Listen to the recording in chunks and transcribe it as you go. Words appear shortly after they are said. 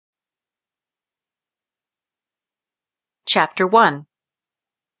Chapter 1.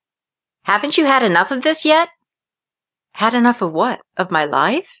 Haven't you had enough of this yet? Had enough of what? Of my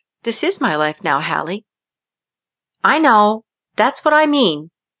life? This is my life now, Hallie. I know. That's what I mean.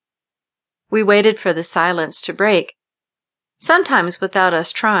 We waited for the silence to break. Sometimes, without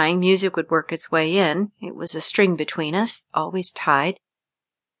us trying, music would work its way in. It was a string between us, always tied.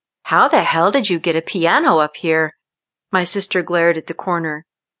 How the hell did you get a piano up here? My sister glared at the corner.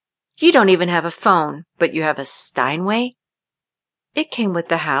 You don't even have a phone, but you have a Steinway? It came with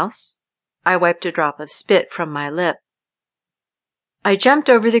the house. I wiped a drop of spit from my lip. I jumped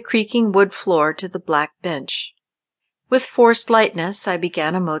over the creaking wood floor to the black bench. With forced lightness, I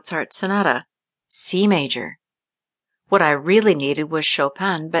began a Mozart sonata, C major. What I really needed was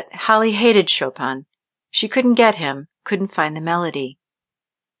Chopin, but Hallie hated Chopin. She couldn't get him, couldn't find the melody.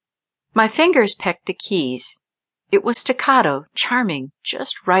 My fingers pecked the keys. It was staccato, charming,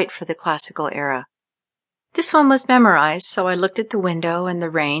 just right for the classical era. This one was memorized, so I looked at the window and the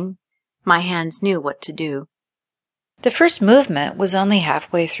rain. My hands knew what to do. The first movement was only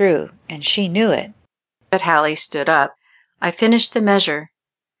halfway through, and she knew it. But Hallie stood up. I finished the measure.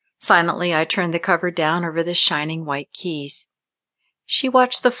 Silently, I turned the cover down over the shining white keys. She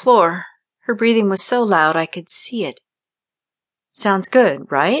watched the floor. Her breathing was so loud I could see it. Sounds good,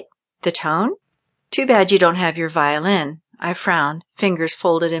 right? The tone? Too bad you don't have your violin. I frowned, fingers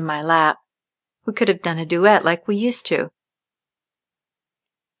folded in my lap. We could have done a duet like we used to.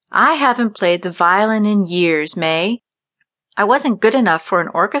 I haven't played the violin in years, May. I wasn't good enough for an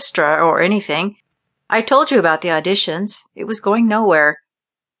orchestra or anything. I told you about the auditions. It was going nowhere.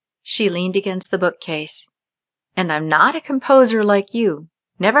 She leaned against the bookcase. And I'm not a composer like you.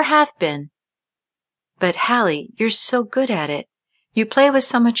 Never have been. But, Hallie, you're so good at it. You play with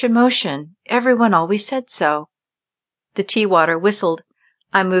so much emotion. Everyone always said so. The tea water whistled.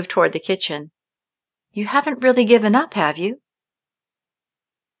 I moved toward the kitchen. You haven't really given up, have you?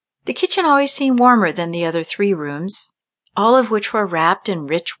 The kitchen always seemed warmer than the other 3 rooms, all of which were wrapped in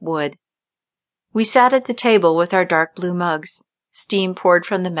rich wood. We sat at the table with our dark blue mugs. Steam poured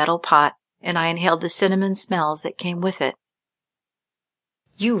from the metal pot, and I inhaled the cinnamon smells that came with it.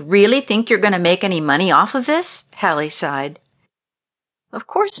 You really think you're going to make any money off of this? Hallie sighed. Of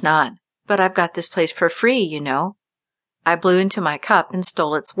course not, but I've got this place for free, you know. I blew into my cup and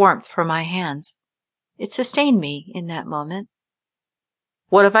stole its warmth from my hands. It sustained me in that moment.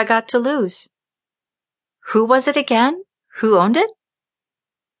 What have I got to lose? Who was it again? Who owned it?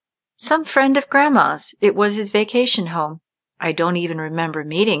 Some friend of Grandma's. It was his vacation home. I don't even remember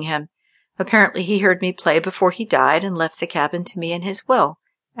meeting him. Apparently he heard me play before he died and left the cabin to me in his will,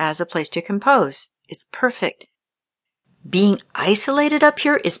 as a place to compose. It's perfect. Being isolated up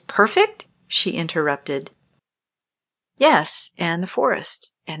here is perfect? She interrupted. Yes, and the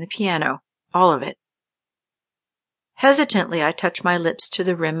forest, and the piano, all of it. Hesitantly, I touched my lips to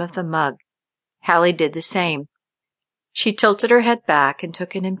the rim of the mug. Hallie did the same. She tilted her head back and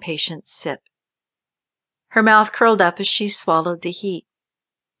took an impatient sip. Her mouth curled up as she swallowed the heat.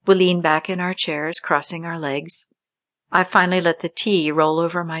 We leaned back in our chairs, crossing our legs. I finally let the tea roll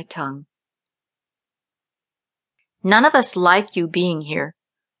over my tongue. None of us like you being here.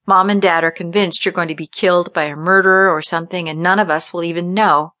 Mom and Dad are convinced you're going to be killed by a murderer or something, and none of us will even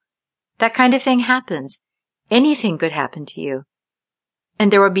know. That kind of thing happens. Anything could happen to you.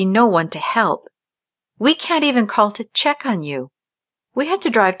 And there will be no one to help. We can't even call to check on you. We had to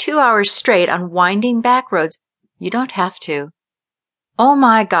drive 2 hours straight on winding back roads. You don't have to. Oh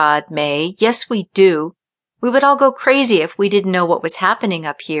my God, May, yes we do. We would all go crazy if we didn't know what was happening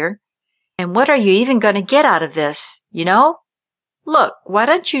up here. And what are you even going to get out of this, you know? Look, why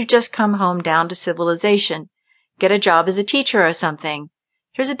don't you just come home down to civilization? Get a job as a teacher or something.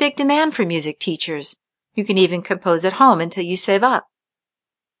 There's a big demand for music teachers. You can even compose at home until you save up.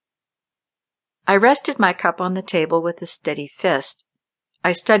 I rested my cup on the table with a steady fist.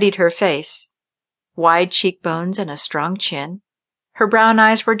 I studied her face. Wide cheekbones and a strong chin. Her brown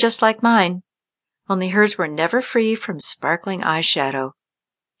eyes were just like mine, only hers were never free from sparkling eyeshadow.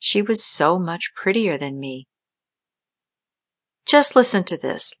 She was so much prettier than me. Just listen to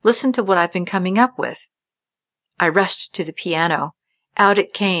this. Listen to what I've been coming up with. I rushed to the piano. Out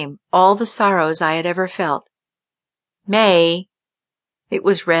it came, all the sorrows I had ever felt. May. It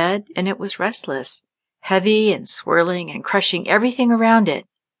was red and it was restless, heavy and swirling and crushing everything around it.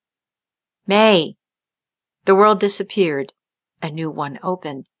 May. The world disappeared. A new one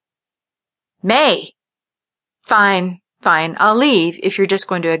opened. May. Fine, I'll leave if you're just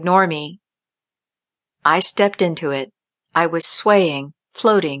going to ignore me. I stepped into it. I was swaying,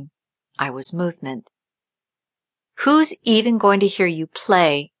 floating. I was movement. Who's even going to hear you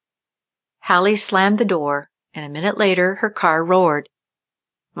play? Hallie slammed the door, and a minute later her car roared.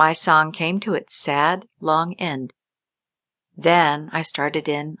 My song came to its sad, long end. Then I started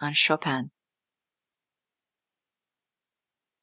in on Chopin.